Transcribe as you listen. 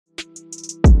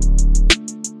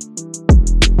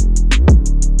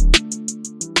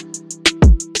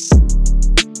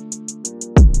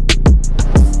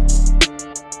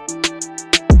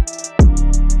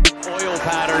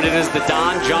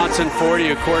Johnson for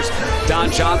you. Of course, Don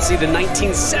Johnson, the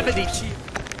 1970 chief.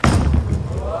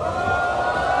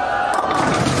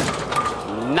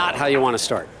 Not how you want to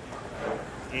start.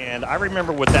 And I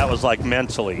remember what that was like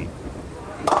mentally.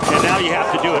 And now you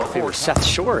have to do it for Seth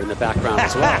Shore in the background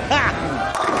as well.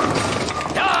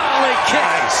 Dolly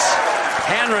kicks.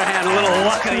 Hanrahan a little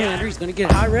lucky. He's going to get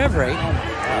high rev rate.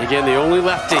 And again, the only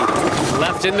lefty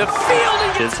left in the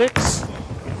field. Physix.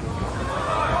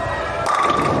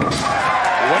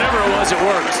 Whatever it was, it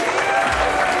worked.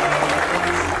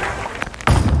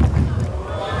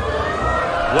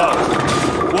 Whoa.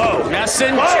 Whoa.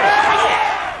 Messenger.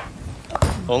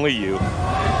 Whoa. Only you.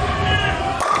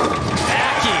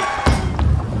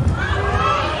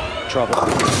 Trouble.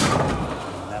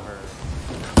 Never.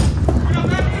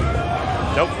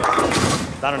 Nope.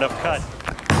 Not enough cut.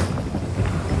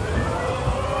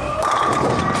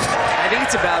 I think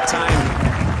it's about time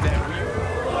that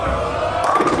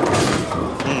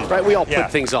right, we all put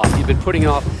things off. You've been putting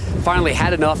off. Finally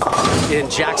had enough in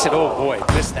Jackson. Oh boy,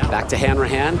 missed that. Back to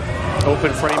Hanrahan.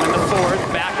 Open frame in the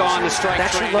fourth. Back on the strike.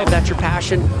 That's your love. That's your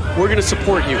passion. We're going to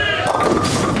support you.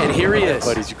 And here he is.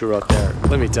 Buddies, you grew up there.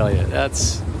 Let me tell you,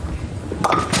 that's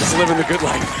living the good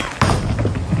life.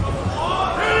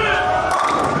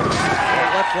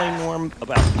 Left lane Norm,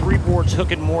 about 3 boards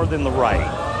hooking more than the right.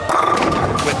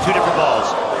 With 2 different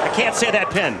balls. I can't say that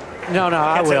pin. No,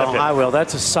 I will.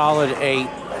 That's a solid 8.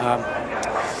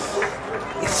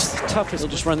 It's tough. He'll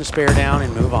just run the spare down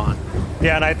and move on.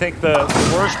 Yeah, and I think the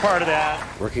worst part of that.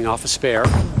 Working off a spare.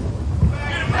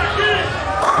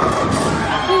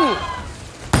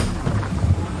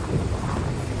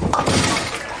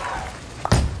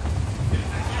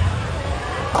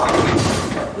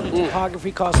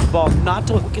 Topography caused the ball not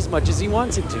to hook as much as he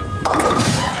wants it to.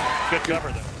 Good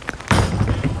cover, though.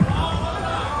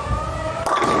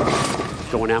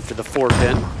 Going after the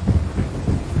 4-pin.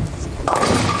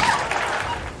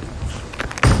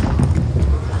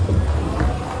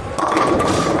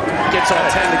 Gets all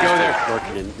 10 to go there.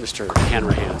 Working in Mr.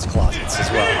 Hanrahan's closets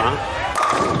as well, huh?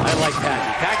 I like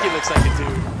Packy. Packy looks like it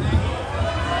too.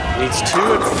 Needs 2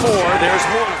 and 4. There's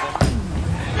one of them.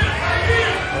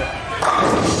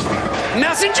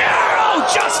 Messenger! Oh,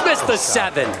 just missed the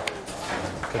 7.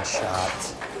 Good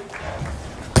shot.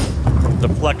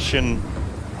 Deflection.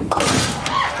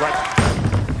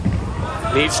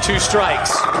 Right. Needs 2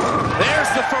 strikes. There's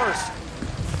the first.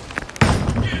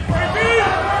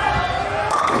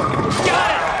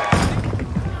 Got it!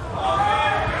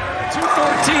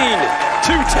 214,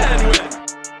 210 win.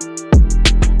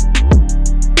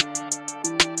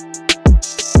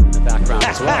 In the background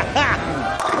as well.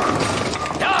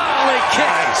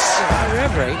 High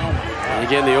rev rate. And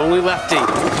again, the only lefty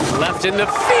left in the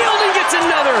field and gets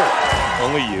another.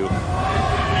 Only you.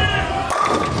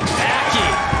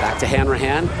 Back to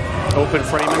Hanrahan. Open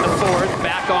frame in the 4th.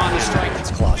 Back on the strike.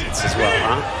 It's closets as well,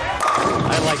 huh?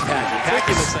 I like Packy.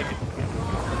 Packy looks like it.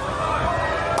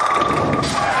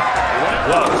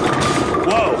 Whoa.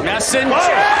 Whoa. Messenger. Whoa.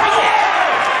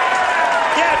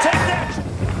 Yeah, take that.